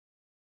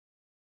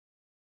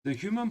The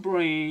human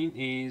brain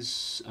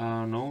is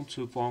known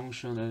to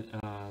function the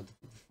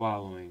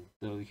following.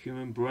 The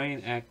human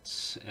brain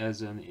acts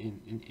as an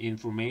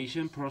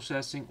information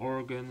processing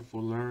organ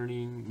for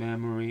learning,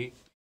 memory,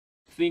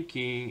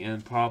 thinking,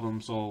 and problem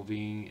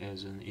solving,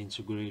 as an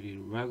integrated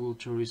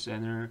regulatory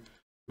center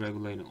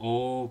regulating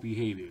all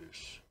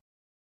behaviors.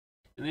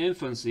 In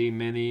infancy,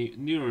 many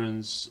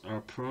neurons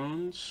are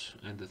pruned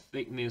and the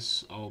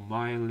thickness of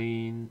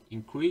myelin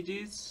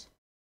increases,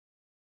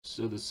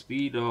 so the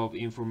speed of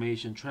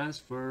information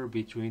transfer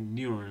between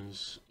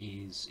neurons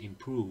is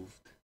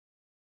improved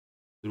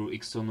through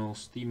external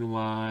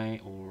stimuli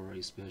or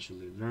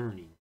especially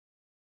learning.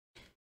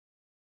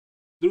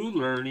 Through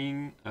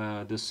learning,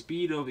 the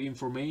speed of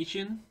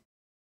information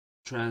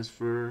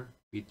transfer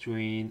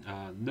between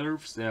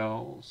nerve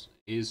cells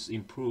is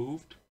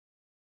improved,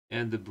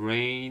 and the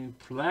brain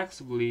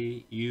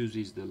flexibly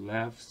uses the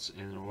left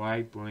and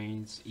right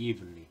brains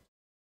evenly.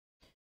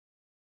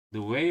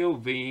 The way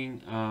of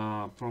being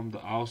from the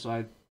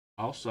outside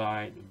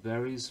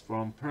varies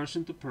from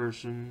person to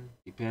person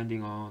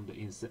depending on the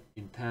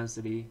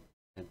intensity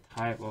and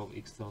type of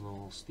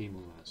external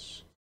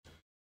stimulus.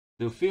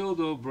 The field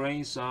of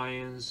brain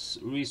science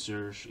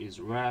research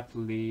is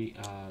rapidly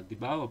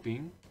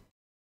developing,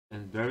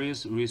 and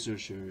various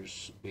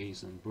researchers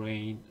based on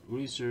brain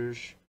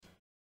research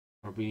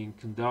are being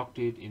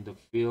conducted in the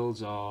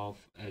fields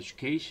of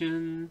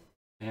education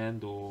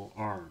and/or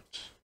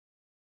art.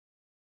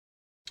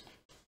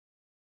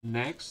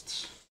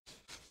 Next,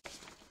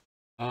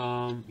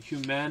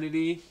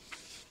 humanity.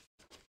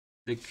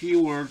 The key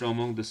word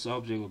among the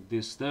subject of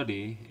this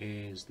study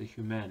is the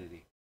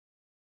humanity.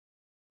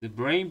 The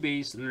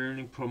brain-based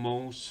learning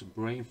promotes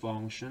brain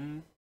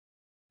function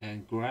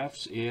and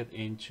grafts it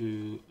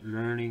into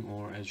learning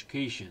or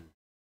education,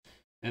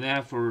 and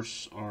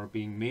efforts are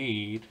being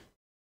made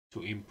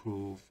to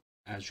improve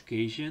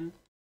education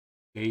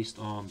based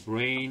on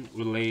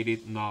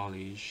brain-related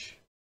knowledge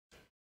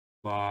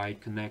by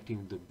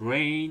connecting the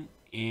brain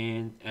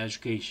and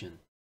education.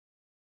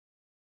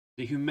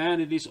 The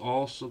humanities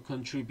also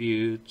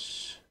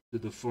contribute to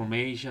the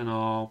formation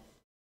of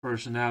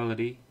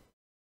personality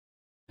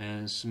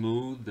and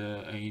smooth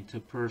the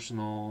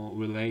interpersonal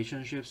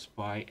relationships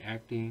by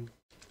acting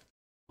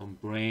on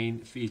brain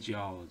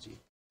physiology.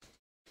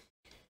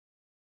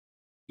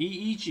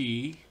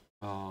 EEG,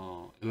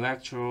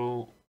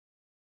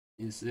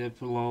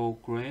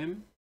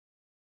 electroencephalogram,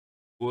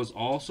 was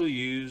also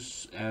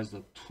used as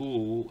a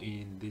tool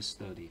in this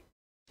study.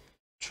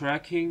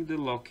 Tracking the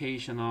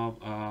location of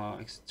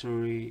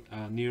excitatory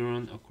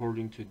neuron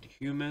according to the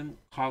human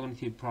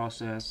cognitive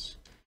process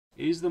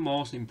is the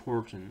most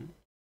important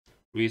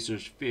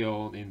research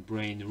field in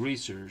brain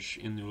research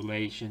in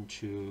relation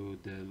to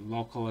the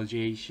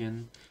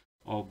localization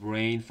of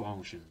brain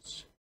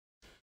functions.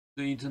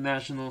 The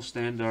international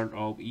standard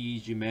of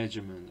EEG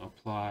measurement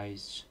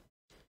applies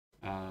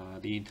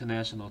the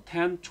international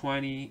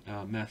 10-20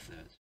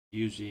 method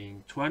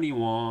using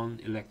 21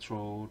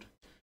 electrode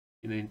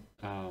in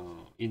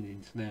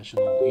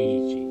international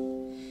EEG.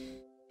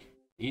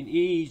 In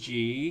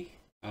EEG,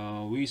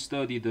 we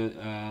study the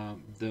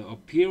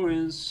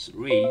appearance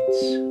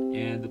rate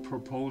and the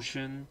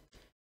proportion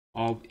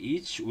of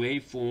each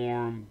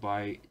waveform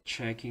by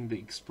checking the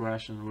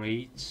expression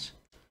rates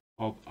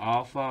of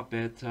alpha,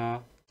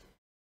 beta,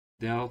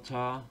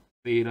 delta,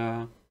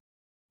 theta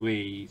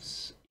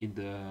waves in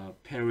the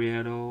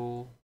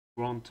parietal,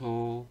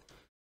 frontal,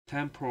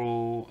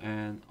 temporal,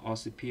 and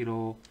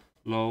occipital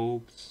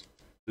lobes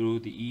through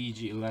the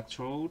EEG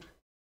electrode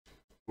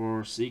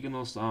for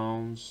signal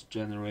sounds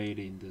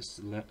generated in the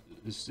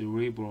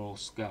cerebral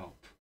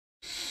scalp.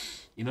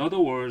 In other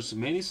words,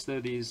 many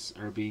studies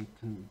are being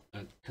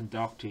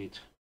conducted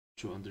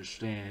to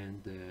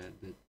understand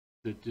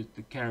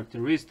the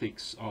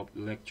characteristics of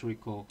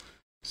electrical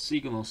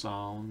signal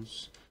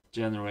sounds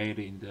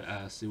generated in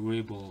the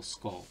cerebral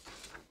scalp.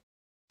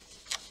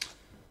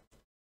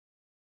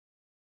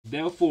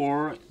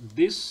 Therefore,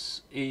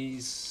 this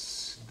is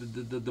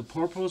the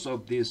purpose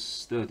of this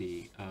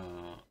study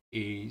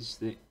is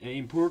the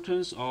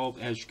importance of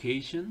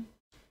education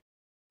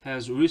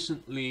has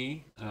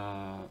recently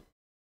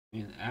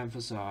been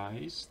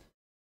emphasized,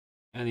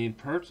 and in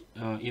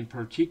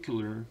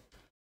particular,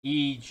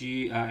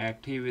 EEG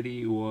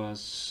activity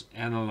was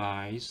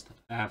analyzed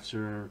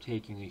after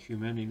taking a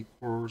humanity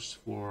course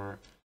for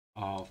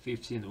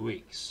 15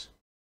 weeks.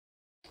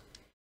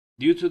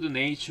 Due to the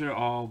nature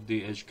of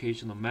the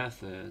educational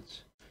method,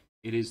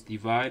 it is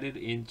divided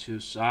into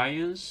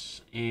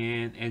science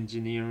and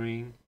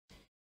engineering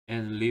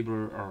and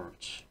liberal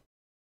arts.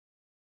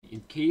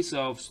 In case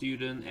of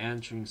student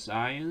entering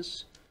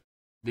science,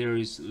 there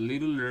is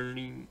little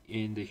learning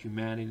in the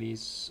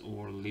humanities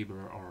or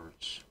liberal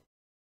arts.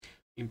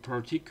 In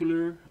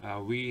particular,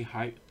 we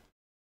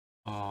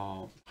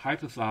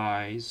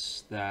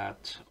hypothesize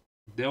that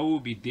there will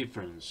be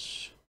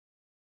difference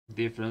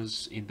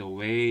in the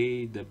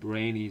way the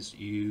brain is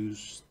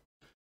used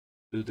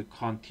to the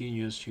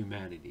continuous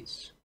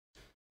humanities.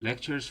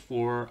 Lectures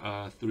for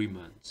 3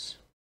 months.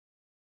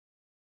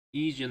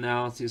 EEG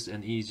analysis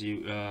and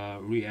EEG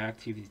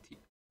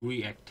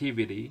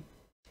reactivity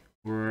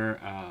were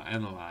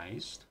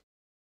analyzed,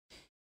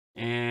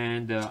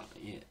 and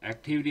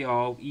activity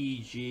of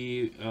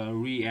EEG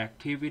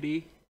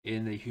reactivity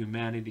in the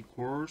humanity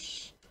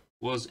course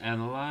was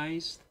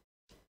analyzed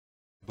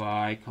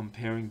by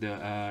comparing the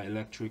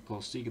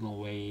electrical signal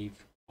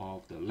wave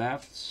of the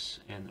left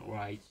and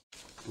right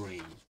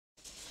brain.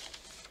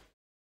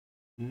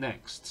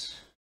 Next,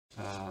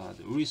 the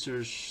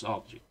research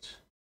subject.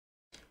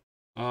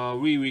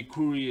 We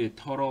recruited a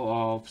total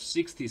of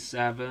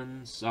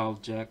 67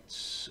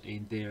 subjects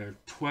in their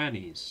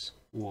 20s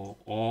who were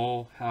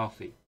all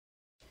healthy.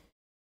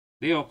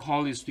 They are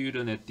college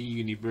students at the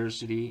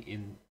university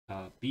in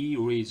B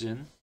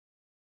region,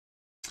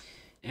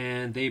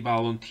 and they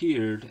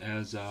volunteered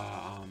as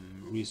a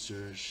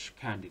research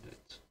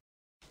candidate.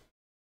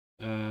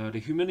 The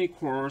humanity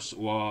course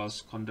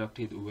was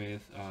conducted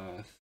with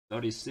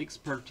 36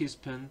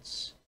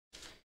 participants,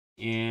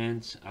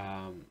 and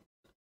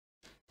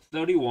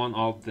 31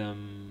 of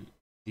them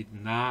did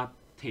not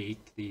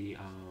take the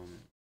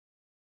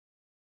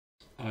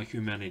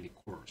humanity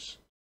course.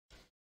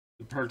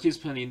 The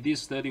participants in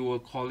this study were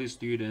college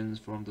students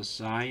from the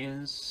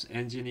science,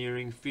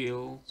 engineering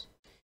fields,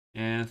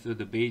 and through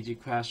the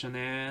basic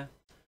questionnaire,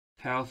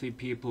 healthy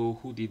people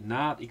who did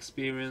not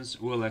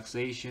experience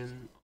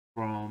relaxation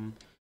from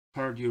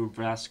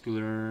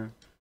cardiovascular,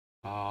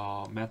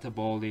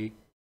 metabolic,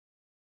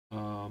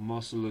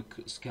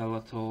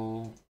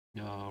 musculoskeletal,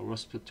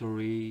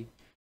 respiratory,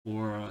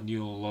 or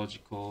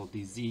neurological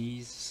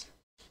disease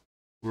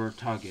were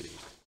targeted.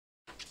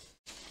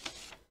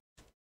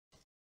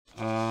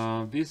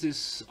 This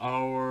is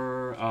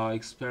our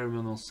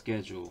experimental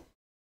schedule.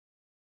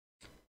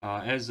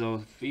 As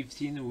a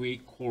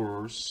 15-week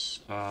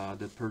course,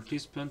 the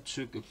participant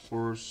took a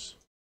course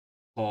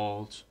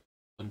called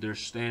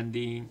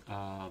Understanding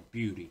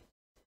Beauty.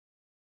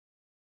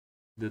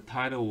 The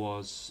title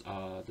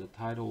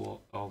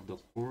of the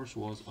course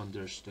was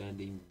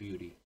Understanding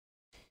Beauty.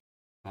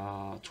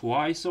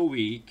 Twice a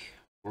week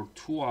for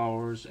 2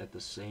 hours at the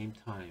same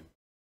time.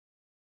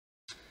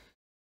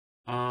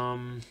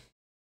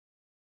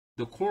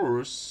 The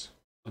course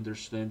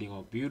Understanding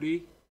of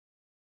Beauty,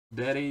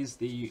 that is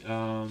the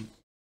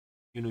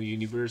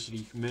university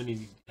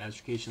humanity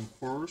education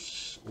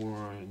course,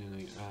 or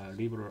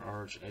liberal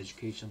arts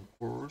education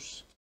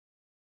course,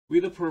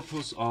 with the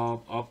purpose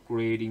of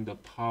upgrading the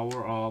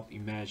power of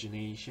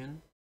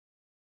imagination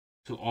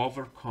to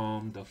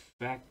overcome the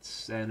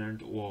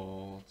fact-centered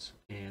world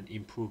and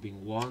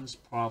improving one's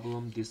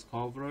problem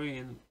discovery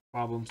and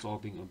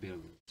problem-solving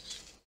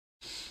abilities.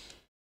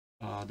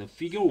 The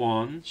figure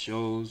 1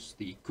 shows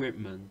the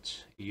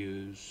equipment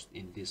used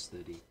in this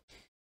study.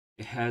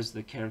 It has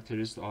the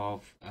characteristic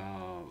of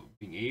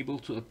being able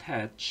to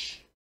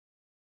attach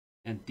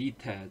and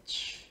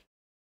detach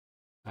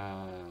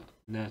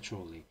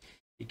naturally.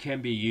 It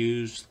can be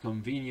used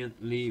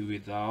conveniently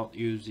without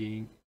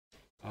using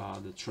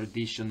the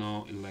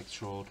traditional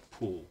electrode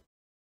pull.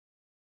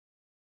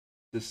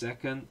 The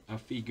second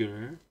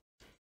figure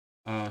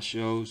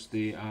shows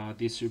the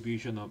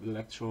distribution of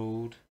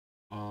electrode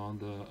on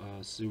the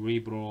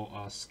cerebral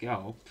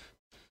scalp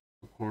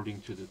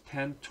according to the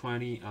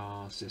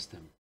 10-20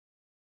 system.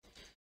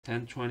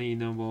 10-20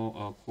 number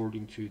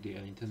according to the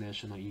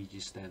international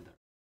EEG standard.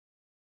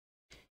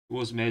 It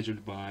was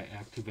measured by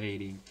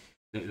activating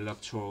the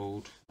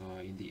electrode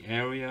in the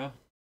area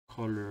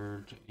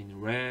colored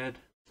in red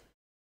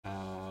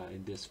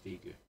in this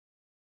figure.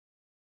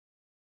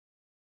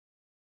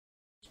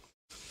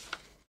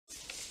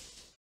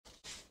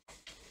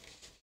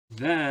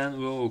 Then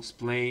we'll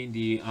explain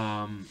the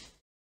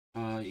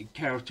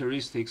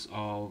characteristics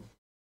of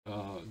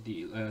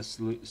the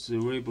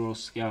cerebral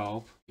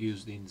scalp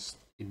used in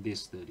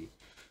this study.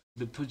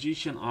 The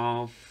position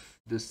of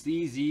the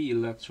CZ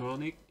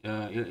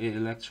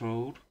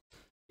electrode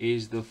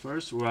is the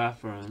first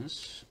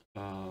reference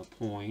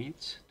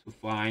point to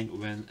find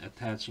when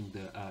attaching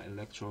the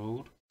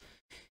electrode,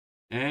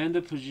 and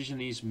the position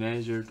is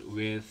measured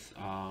with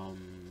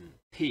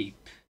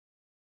tape,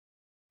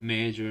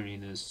 measured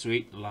in a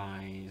straight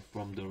line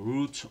from the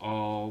root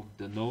of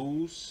the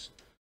nose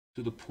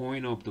to the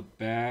point of the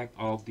back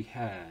of the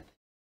head.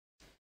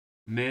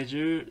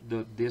 Measure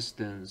the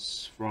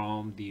distance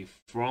from the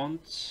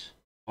front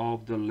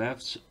of the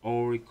left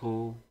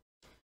auricle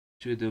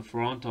to the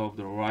front of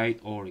the right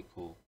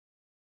auricle.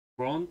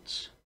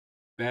 Front,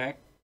 back,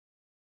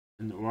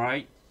 and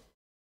right,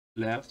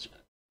 left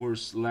were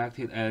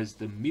selected as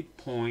the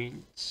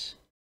midpoint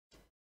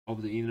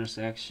of the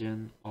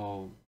intersection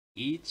of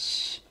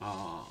each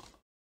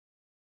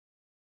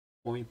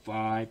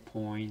 0.5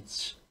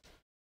 points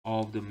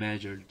of the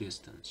measured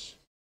distance.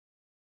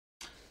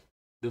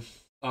 The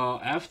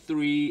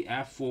F3,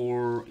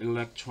 F4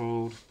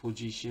 electrode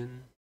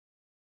position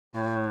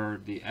are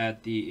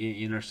at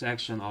the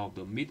intersection of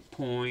the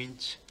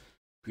midpoint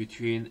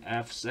between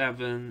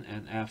F7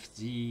 and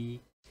FZ,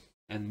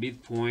 and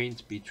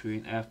midpoint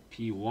between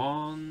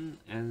FP1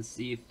 and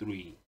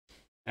C3.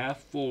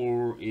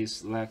 F4 is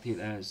selected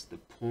as the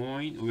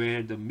point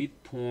where the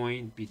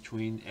midpoint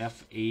between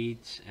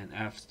F8 and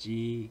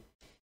FG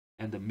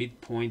and the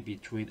midpoint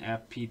between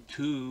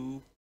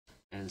FP2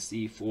 and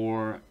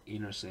C4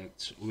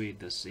 intersects with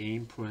the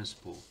same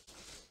principle.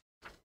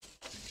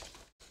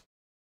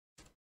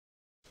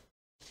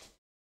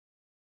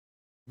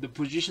 The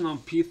position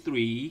of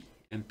P3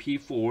 and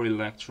P4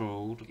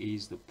 electrode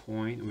is the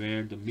point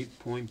where the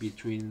midpoint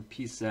between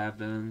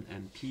P7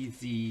 and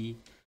PZ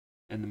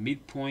and the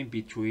midpoint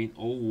between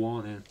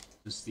O1 and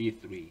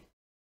C3.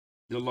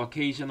 The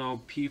location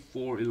of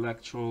P4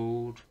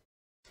 electrode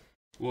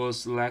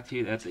was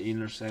selected at the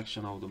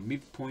intersection of the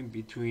midpoint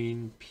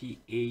between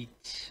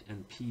P8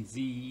 and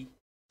PZ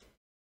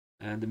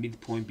and the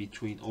midpoint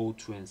between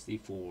O2 and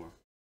C4.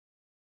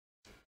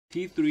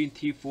 T3 and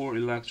T4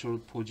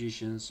 electrode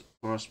positions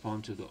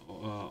correspond to the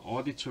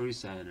auditory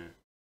center.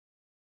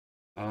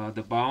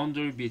 The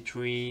boundary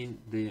between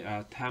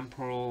the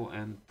temporal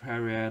and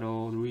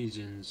parietal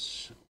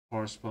regions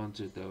correspond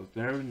to the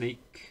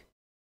Wernicke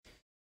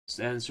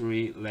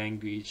sensory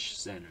language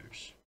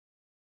centers.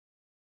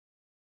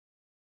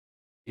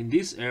 In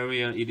this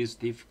area, it is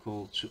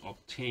difficult to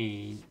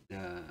obtain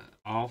the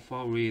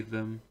alpha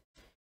rhythm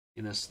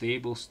in a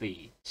stable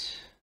state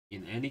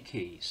in any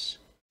case,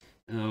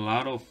 and a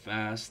lot of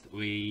fast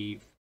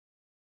wave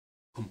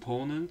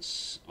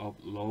components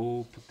of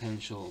low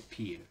potential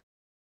appear.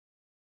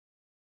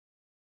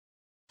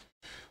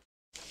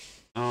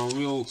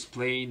 We'll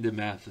explain the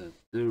method.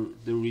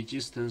 The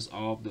resistance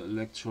of the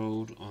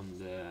electrode on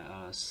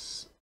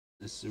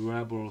the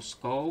cerebral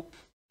scope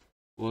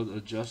was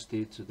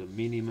adjusted to the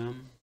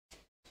minimum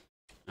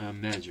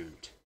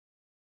measured.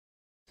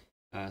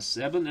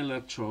 7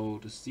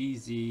 electrodes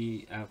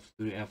CZ,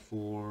 F3,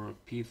 F4,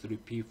 P3,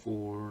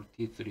 P4,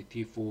 T3,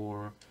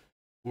 T4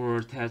 were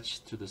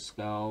attached to the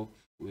scalp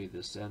with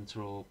the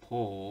central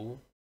pole,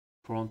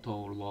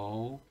 frontal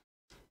lobe,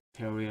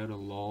 parietal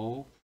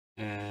lobe,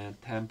 and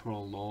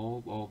temporal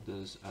lobe of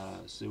the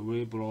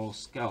cerebral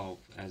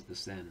scalp as the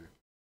center.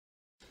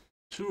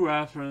 2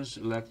 reference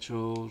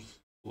electrodes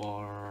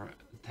were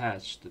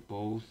attached to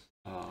both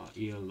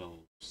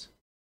earlobes.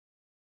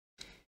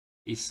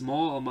 A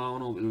small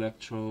amount of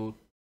electrode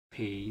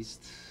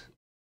paste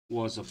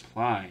was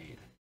applied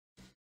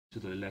to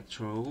the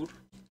electrode,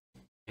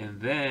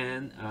 and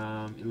then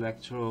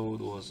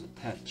electrode was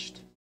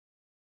attached.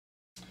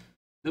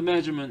 The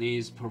measurement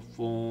is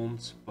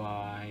performed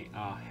by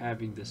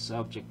having the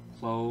subject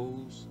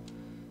close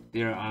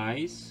their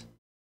eyes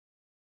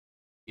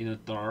in a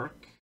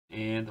dark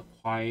and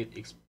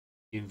quiet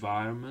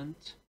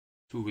environment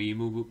to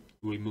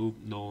remove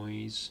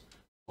noise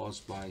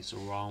caused by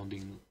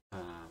surroundings.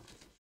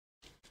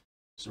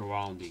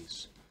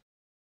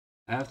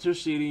 After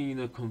sitting in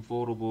a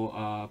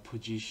comfortable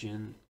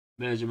position,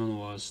 measurement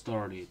was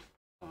started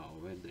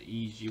when the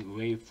EEG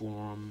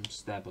waveform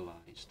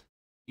stabilized.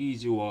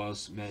 EEG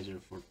was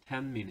measured for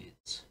 10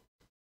 minutes.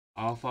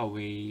 Alpha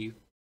wave,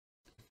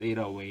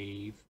 theta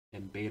wave,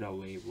 and beta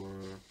wave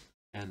were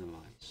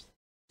analyzed.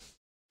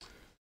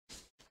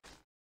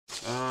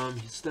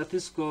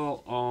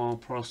 Statistical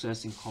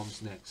processing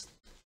comes next.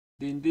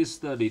 In this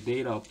study,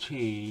 data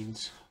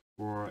obtained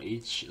for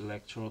each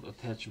electrode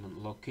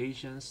attachment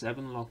location,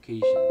 7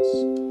 locations,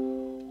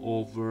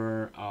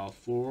 over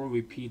 4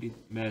 repeated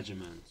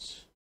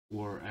measurements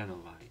were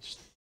analyzed.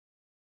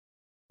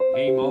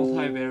 A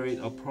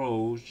multivariate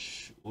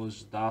approach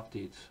was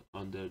adopted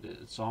under the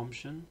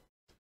assumption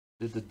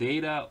that the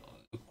data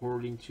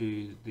according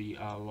to the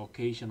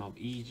location of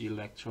each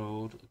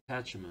electrode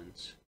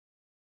attachment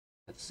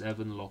at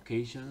 7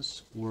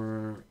 locations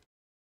were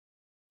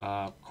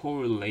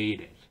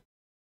correlated.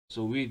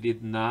 So we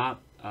did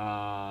not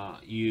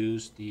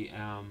use the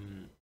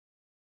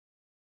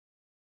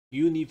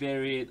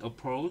univariate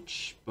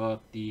approach,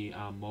 but the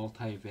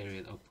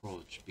multivariate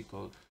approach,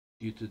 because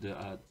due to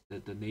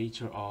the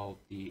nature of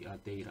the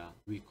data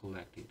we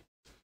collected.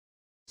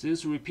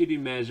 Since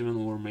repeated measurements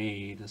were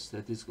made,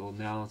 statistical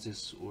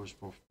analysis was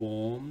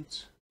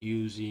performed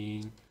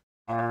using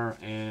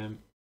RM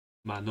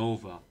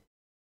MANOVA.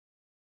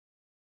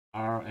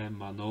 RM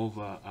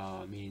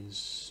MANOVA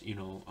means,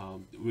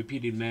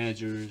 repeated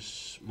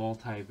measures,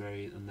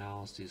 multivariate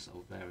analysis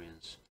of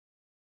variance.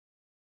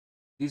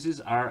 This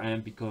is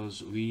RM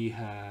because we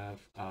had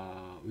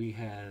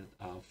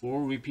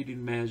 4 repeated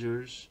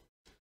measures,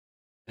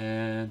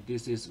 and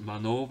this is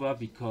MANOVA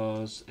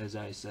because, as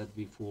I said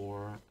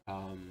before,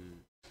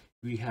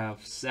 we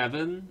have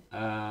 7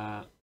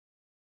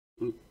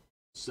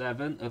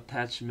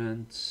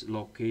 attachment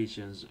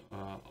locations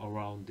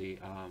around the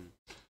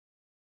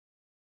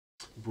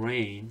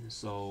brain.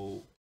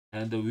 So,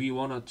 and we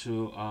wanted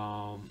to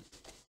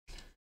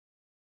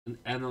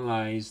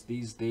analyze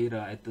these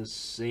data at the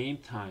same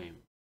time,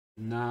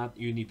 not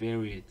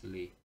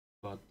univariately,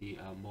 but the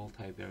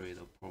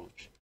multivariate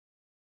approach.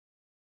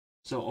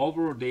 So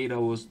overall data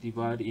was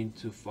divided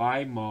into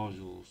 5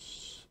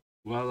 modules: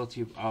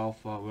 relative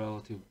alpha,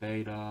 relative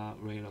beta,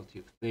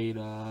 relative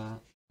theta,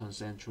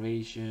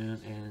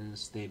 concentration, and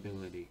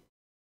stability.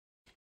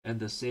 and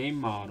the same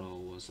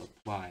model was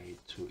applied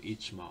to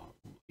each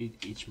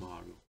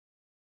module.